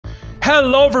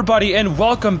Hello everybody and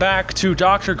welcome back to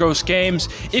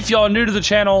DrGhostGames. If y'all are new to the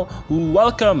channel,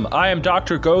 welcome. I am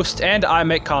Dr. Ghost and I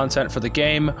make content for the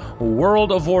game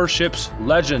World of Warships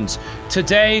Legends.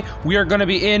 Today we are going to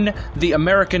be in the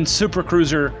American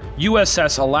supercruiser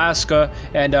USS Alaska,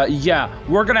 and yeah,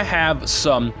 we're going to have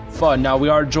some fun. Now we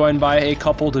are joined by a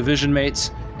couple division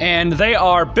mates, and they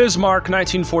are Bismarck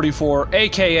 1944,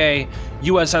 aka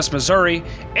USS Missouri,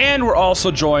 and we're also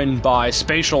joined by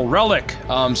Spatial Relic.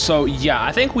 So yeah,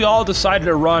 I think we all decided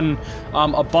to run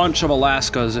a bunch of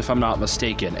Alaskas, if I'm not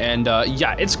mistaken, and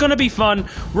yeah, it's gonna be fun.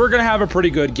 We're gonna have a pretty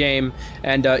good game,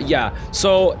 and yeah,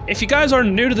 so if you guys are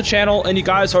new to the channel and you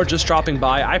guys are just dropping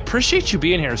by, I appreciate you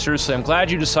being here. Seriously, I'm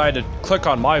glad you decided to click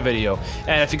on my video,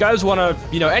 and if you guys want to,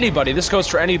 you know, anybody, this goes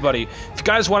for anybody, if you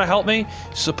guys want to help me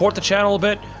support the channel a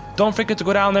bit, don't forget to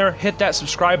go down there, hit that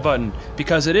subscribe button,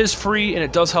 because it is free and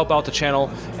it does help out the channel,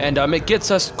 and it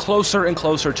gets us closer and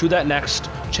closer to that next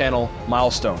channel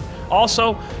milestone.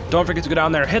 Also, don't forget to go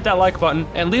down there, hit that like button,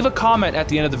 and leave a comment at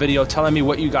the end of the video telling me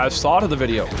what you guys thought of the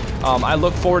video. I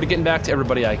look forward to getting back to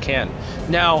everybody I can.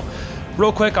 Now,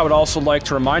 real quick, I would also like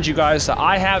to remind you guys that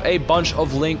I have a bunch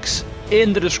of links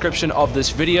in the description of this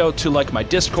video to like my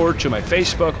Discord, to my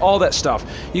Facebook, all that stuff.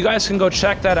 You guys can go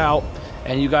check that out,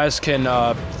 and you guys can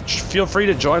feel free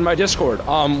to join my Discord.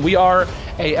 We are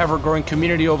a ever-growing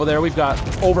community over there. We've got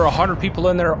over 100 people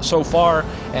in there so far,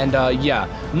 and yeah,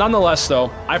 nonetheless though,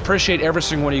 I appreciate every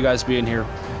single one of you guys being here,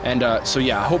 and so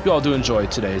yeah, I hope you all do enjoy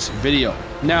today's video.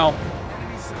 Now,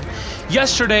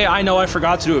 yesterday I know I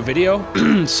forgot to do a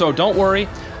video, so don't worry,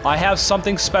 I have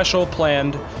something special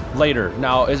planned later.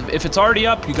 Now, if it's already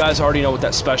up, you guys already know what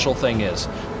that special thing is.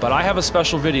 But I have a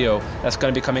special video that's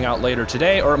going to be coming out later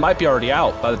today, or it might be already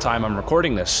out by the time I'm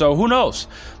recording this. So who knows?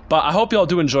 But I hope y'all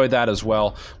do enjoy that as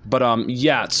well. But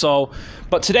yeah,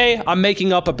 but today I'm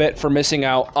making up a bit for missing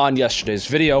out on yesterday's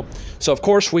video. So of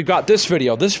course we've got this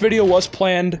video. This video was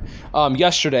planned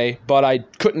yesterday, but I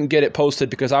couldn't get it posted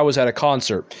because I was at a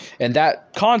concert. And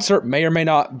that concert may or may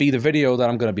not be the video that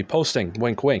I'm going to be posting.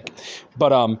 Wink, wink.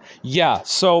 But yeah,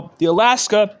 so the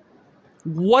Alaska.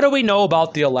 What do we know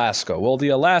about the Alaska? Well, the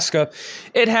Alaska,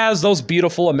 it has those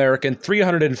beautiful American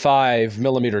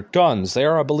 305mm guns. They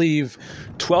are, I believe,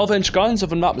 12-inch guns,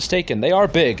 if I'm not mistaken. They are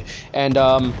big, and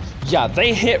yeah,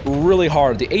 they hit really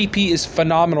hard. The AP is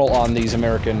phenomenal on these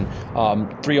American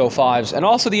 305s, and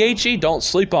also the HE, don't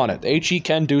sleep on it. The HE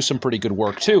can do some pretty good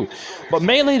work too, but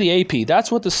mainly the AP.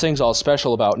 That's what this thing's all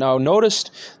special about. Now, notice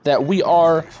that we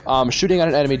are shooting at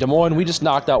an enemy. Des Moines, we just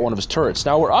knocked out one of his turrets.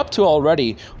 Now, we're up to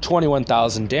already 21,000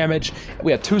 damage.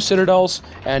 We have 2 citadels,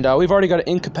 and we've already got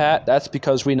an incapat. That's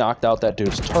because we knocked out that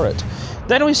dude's turret.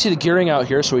 Then we see the gearing out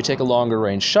here, so we take a longer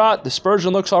range shot. The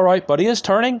Spurgeon looks all right, but he is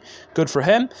turning. Good for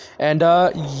him. And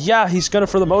yeah, he's going to,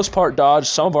 for the most part, dodge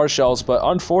some of our shells, but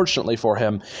unfortunately for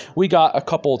him, we got a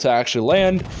couple to actually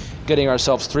land, getting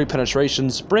ourselves 3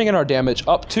 penetrations, bringing our damage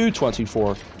up to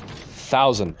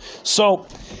 24,000. So,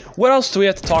 what else do we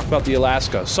have to talk about the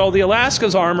Alaska? So the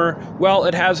Alaska's armor, well,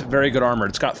 it has very good armor.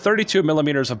 It's got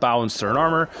 32mm of bow and stern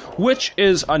armor, which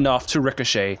is enough to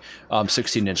ricochet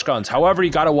 16-inch guns. However, you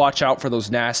got to watch out for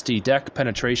those nasty deck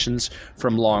penetrations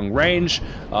from long range.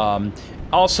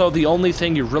 Also, the only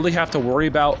thing you really have to worry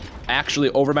about actually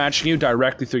overmatching you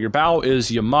directly through your bow is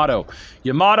Yamato.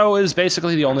 Yamato is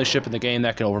basically the only ship in the game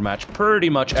that can overmatch pretty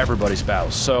much everybody's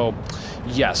bows. So,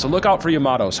 yeah, so look out for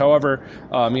Yamatos. However,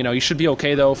 you know, you should be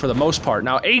okay, though, for the most part.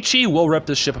 Now, HE will rip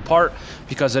this ship apart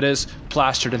because it is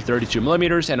plastered in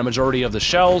 32mm, and a majority of the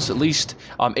shells, at least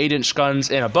 8-inch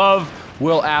guns and above,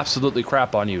 will absolutely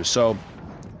crap on you. So,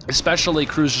 especially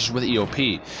cruisers with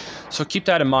EOP. So keep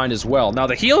that in mind as well. Now,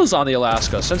 the heals on the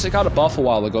Alaska, since it got a buff a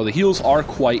while ago, the heals are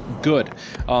quite good.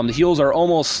 The heals are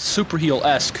almost super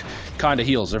heal-esque kind of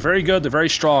heals. They're very good, they're very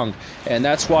strong, and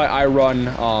that's why I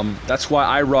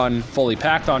run fully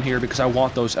packed on here, because I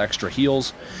want those extra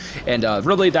heals, and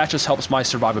really that just helps my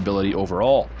survivability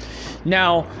overall.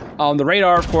 Now, the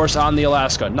radar, of course, on the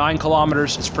Alaska, 9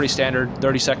 kilometers, it's pretty standard,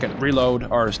 30-second reload,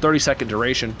 or 30-second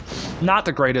duration. Not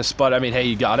the greatest, but I mean, hey,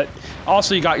 you got it.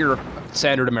 Also, you got your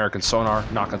standard American sonar,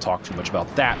 not going to talk too much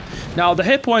about that. Now, the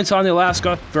hit points on the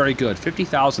Alaska, very good,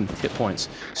 50,000 hit points.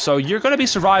 So you're going to be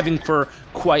surviving for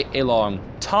quite a long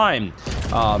time.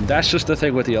 That's just the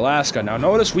thing with the Alaska. Now,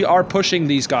 notice we are pushing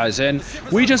these guys in.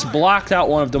 We just blocked out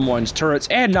one of Des Moines' turrets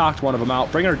and knocked one of them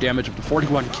out, bringing our damage up to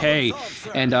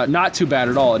 41k, and not too bad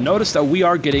at all. And notice that we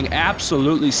are getting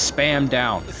absolutely spammed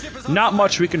down. Not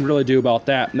much we can really do about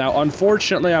that. Now,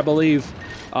 unfortunately, I believe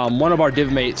one of our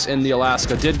div mates in the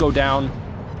Alaska did go down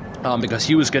because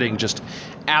he was getting just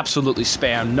absolutely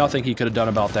spammed. Nothing he could have done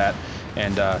about that.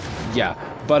 And yeah,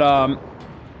 but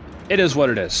it is what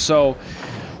it is. So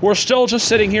we're still just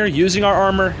sitting here using our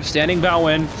armor, standing bow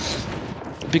in,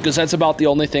 because that's about the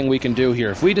only thing we can do here.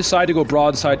 If we decide to go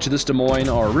broadside to this Des Moines,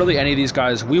 or really any of these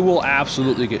guys, we will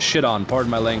absolutely get shit on,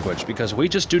 pardon my language, because we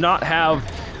just do not have,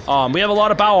 we have a lot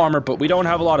of bow armor, but we don't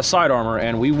have a lot of side armor,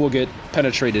 and we will get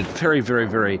penetrated very, very,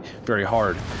 very, very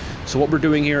hard. So what we're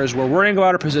doing here is we're worrying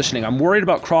about our positioning. I'm worried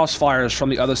about crossfires from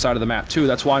the other side of the map too.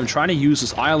 That's why I'm trying to use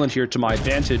this island here to my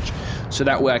advantage, so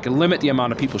that way I can limit the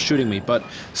amount of people shooting me. But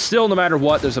still, no matter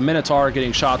what, there's a Minotaur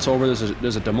getting shots over,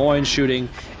 there's a Des Moines shooting,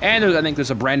 and I think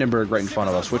there's a Brandenburg right in front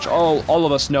of us, which all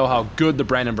of us know how good the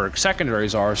Brandenburg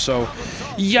secondaries are. So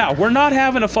yeah, we're not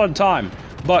having a fun time.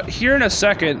 But here in a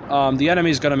second, the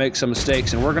enemy's going to make some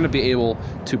mistakes, and we're going to be able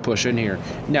to push in here.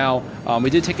 Now,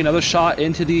 we did take another shot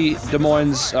into the Des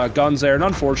Moines guns there, and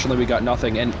unfortunately we got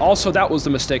nothing. And also, that was the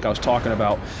mistake I was talking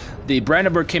about. The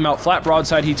Brandenburg came out flat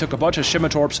broadside, he took a bunch of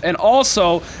Scimitorps, and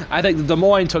also, I think the Des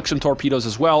Moines took some torpedoes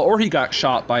as well, or he got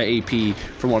shot by AP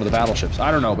from one of the battleships. I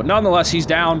don't know, but nonetheless, he's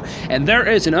down, and there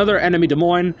is another enemy Des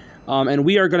Moines. And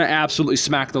we are going to absolutely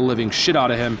smack the living shit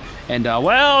out of him. And,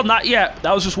 well, not yet.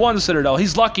 That was just one Citadel.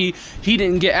 He's lucky he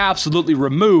didn't get absolutely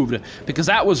removed, because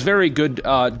that was very good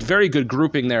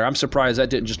grouping there. I'm surprised that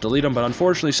didn't just delete him, but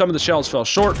unfortunately some of the shells fell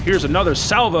short. Here's another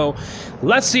salvo.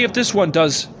 Let's see if this one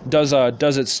does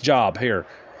its job here.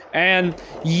 And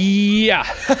yeah,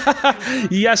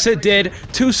 yes it did.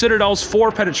 2 Citadels, 4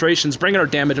 penetrations, bringing our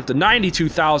damage up to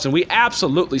 92,000. We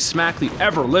absolutely smacked the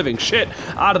ever-living shit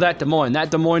out of that Des Moines. That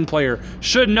Des Moines player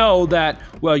should know that,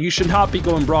 well, you should not be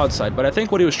going broadside. But I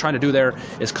think what he was trying to do there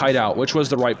is kite out, which was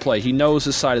the right play. He knows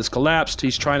his side is collapsed.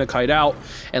 He's trying to kite out.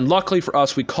 And luckily for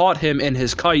us, we caught him in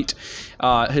his kite,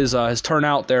 his turn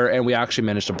out there, and we actually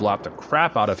managed to block the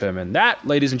crap out of him. And that,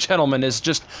 ladies and gentlemen, is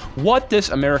just what this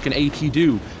American AT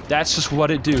do. That's just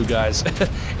what it do, guys.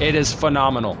 It is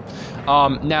phenomenal.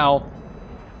 Now,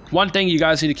 one thing you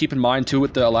guys need to keep in mind too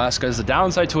with the Alaska is the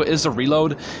downside to it is the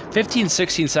reload.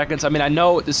 15-16 seconds. I mean, I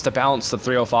know it's to balance the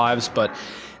 305s, but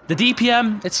the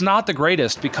DPM, it's not the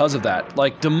greatest because of that.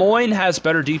 Like, Des Moines has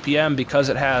better DPM because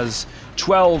it has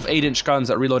 12 8-inch guns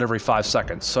that reload every 5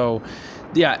 seconds. So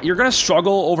yeah, you're gonna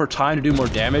struggle over time to do more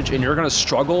damage, and you're gonna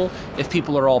struggle if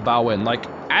people are all bow in. Like,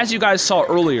 as you guys saw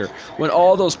earlier, when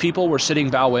all those people were sitting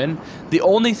bow in, the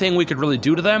only thing we could really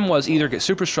do to them was either get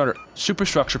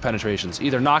superstructure penetrations,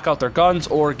 either knock out their guns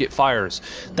or get fires.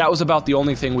 That was about the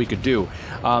only thing we could do.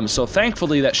 So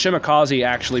thankfully that Shimakaze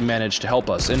actually managed to help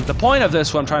us. And the point of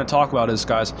this, what I'm trying to talk about is,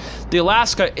 guys, the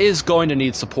Alaska is going to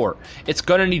need support. It's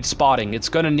going to need spotting. It's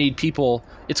going to need people.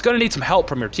 It's going to need some help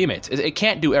from your teammates. It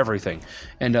can't do everything.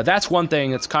 And that's one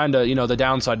thing that's kind of, you know, the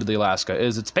downside to the Alaska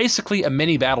is it's basically a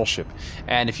mini battleship.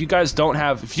 And if you guys don't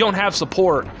have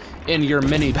support in your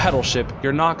mini battleship,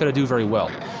 you're not going to do very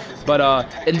well. But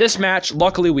in this match,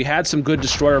 luckily we had some good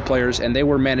destroyer players, and they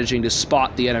were managing to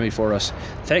spot the enemy for us.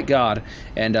 Thank God.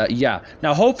 And yeah,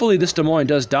 now hopefully this Des Moines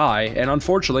does die, and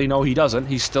unfortunately, no, he doesn't.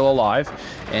 He's still alive.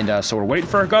 And so we're waiting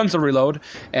for our guns to reload.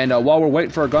 And while we're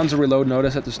waiting for our guns to reload,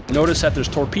 notice that there's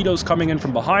torpedoes coming in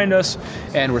from behind us,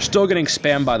 and we're still getting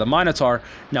spammed by the Minotaur.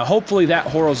 Now hopefully that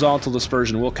horizontal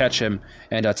dispersion will catch him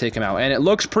and take him out. And it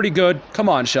looks pretty good. Come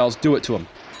on, shells, do it to him.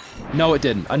 No, it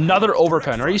didn't. Another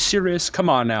overpen. Are you serious? Come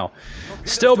on now.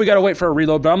 Still, we gotta wait for a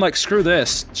reload, but I'm like, screw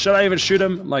this. Should I even shoot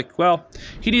him? I'm like, well,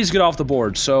 he needs to get off the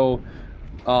board, so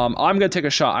I'm gonna take a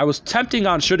shot. I was tempting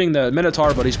on shooting the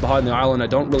Minotaur, but he's behind the island. I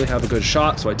don't really have a good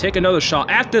shot, so I take another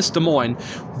shot at this Des Moines.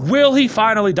 Will he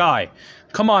finally die?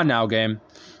 Come on now, game.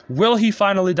 Will he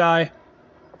finally die?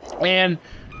 And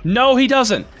no, he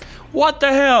doesn't. What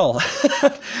the hell?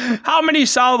 How many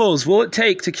salvos will it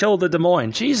take to kill the Des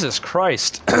Moines? Jesus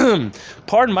Christ.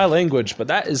 Pardon my language, but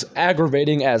that is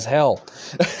aggravating as hell.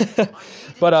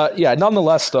 But yeah,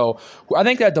 nonetheless, though, I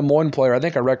think that Des Moines player, I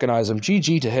think I recognize him.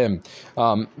 GG to him.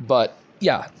 But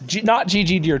yeah, not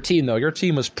GG to your team, though. Your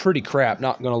team was pretty crap,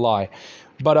 not going to lie.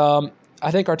 But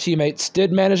I think our teammates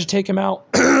did manage to take him out.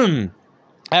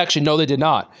 Actually, no, they did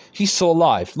not. He's still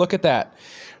alive. Look at that.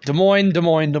 Des Moines, Des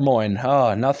Moines, Des Moines.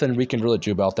 Nothing we can really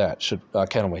do about that,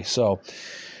 can we? So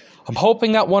I'm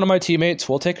hoping that one of my teammates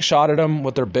will take a shot at him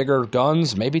with their bigger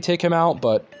guns, maybe take him out.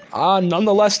 But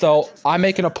nonetheless, though, I'm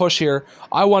making a push here.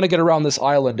 I want to get around this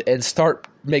island and start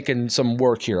making some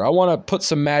work here. I want to put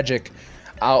some magic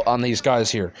out on these guys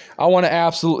here. I want to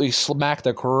absolutely smack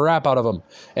the crap out of them.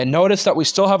 And notice that we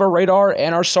still have our radar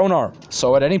and our sonar,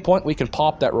 so at any point we can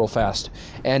pop that real fast.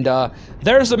 And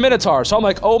there's the Minotaur, so I'm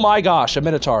like, oh my gosh, a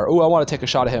Minotaur. Ooh, I want to take a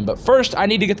shot at him, but first I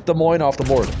need to get the Des Moines off the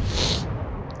board.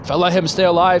 If I let him stay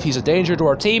alive, he's a danger to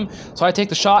our team, so I take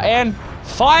the shot, and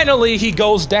finally he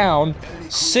goes down.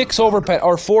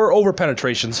 4 over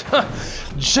penetrations.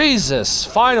 Jesus,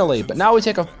 finally. But now we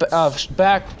take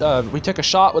a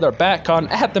shot with our back gun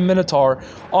at the Minotaur.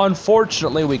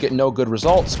 Unfortunately, we get no good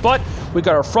results, but we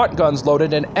got our front guns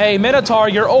loaded, and hey, Minotaur,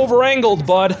 you're over-angled,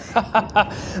 bud.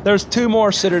 There's 2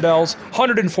 more citadels,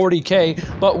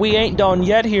 140k, but we ain't done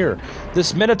yet here.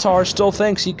 This Minotaur still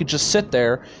thinks he could just sit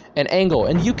there and angle,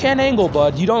 and you can angle,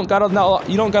 bud. You don't got a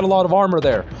lot of armor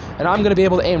there, and I'm gonna be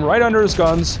able to aim right under his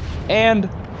guns. And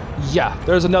yeah,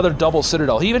 there's another double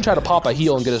citadel. He even tried to pop a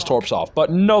heal and get his torps off,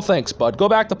 but no thanks, bud. Go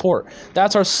back to port.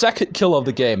 That's our 2nd kill of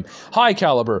the game. High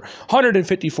caliber,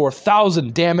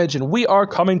 154,000 damage, and we are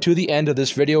coming to the end of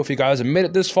this video. If you guys have made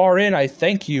it this far in, I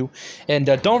thank you. And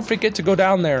don't forget to go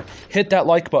down there, hit that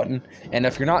like button, and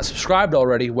if you're not subscribed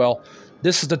already, well,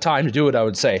 this is the time to do it, I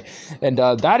would say. And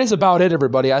that is about it,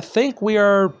 everybody. I think we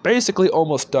are basically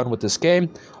almost done with this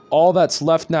game. All that's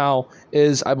left now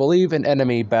is, I believe, an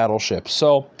enemy battleship.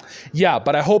 So, yeah,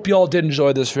 but I hope you all did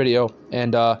enjoy this video.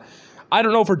 And I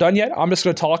don't know if we're done yet. I'm just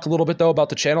going to talk a little bit, though, about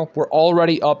the channel. We're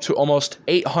already up to almost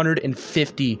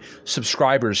 850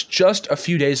 subscribers. Just a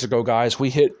few days ago, guys, we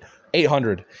hit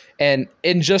 800. And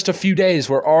in just a few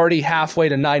days, we're already halfway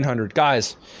to 900.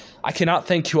 Guys, I cannot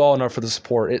thank you all enough for the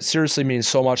support. It seriously means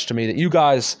so much to me that you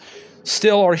guys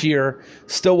still are here,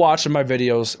 still watching my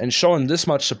videos, and showing this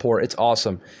much support. It's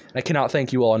awesome. And I cannot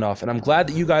thank you all enough. And I'm glad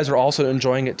that you guys are also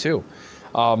enjoying it too.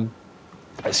 I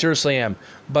seriously am.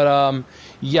 But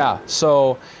yeah,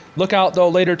 so look out though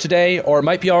later today, or it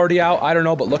might be already out, I don't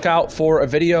know, but look out for a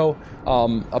video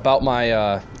about my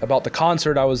about the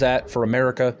concert I was at for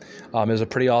America. It was a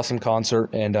pretty awesome concert,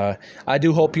 and I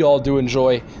do hope you all do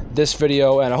enjoy this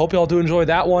video, and I hope you all do enjoy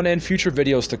that one and future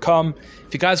videos to come.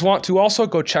 If you guys want to, also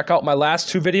go check out my last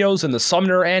 2 videos in the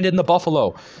Sumner and in the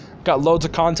Buffalo. Got loads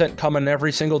of content coming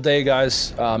every single day,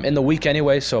 guys, in the week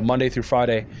anyway, so Monday through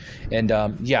Friday. And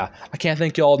yeah, I can't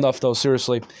thank you all enough, though,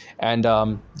 seriously. And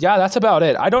yeah, that's about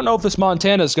it. I don't know if this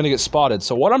Montana is going to get spotted,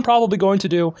 so what I'm probably going to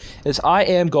do is I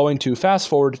am going to fast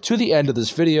forward to the end of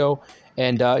this video,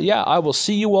 and yeah, I will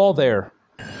see you all there.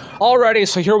 Alrighty,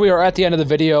 so here we are at the end of the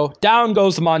video. Down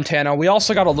goes the Montana. We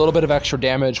also got a little bit of extra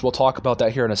damage. We'll talk about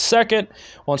that here in a second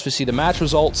once we see the match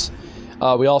results.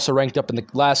 We also ranked up in the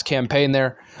last campaign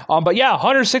there. But yeah,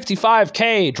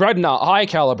 165k Dreadnought high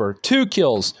caliber, 2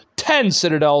 kills, 10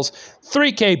 citadels,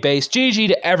 3k base. GG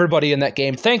to everybody in that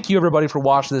game. Thank you everybody for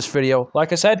watching this video.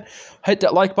 Like I said, hit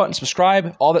that like button,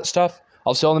 subscribe, all that stuff.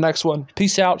 I'll see you on the next one.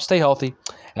 Peace out, stay healthy,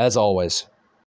 as always.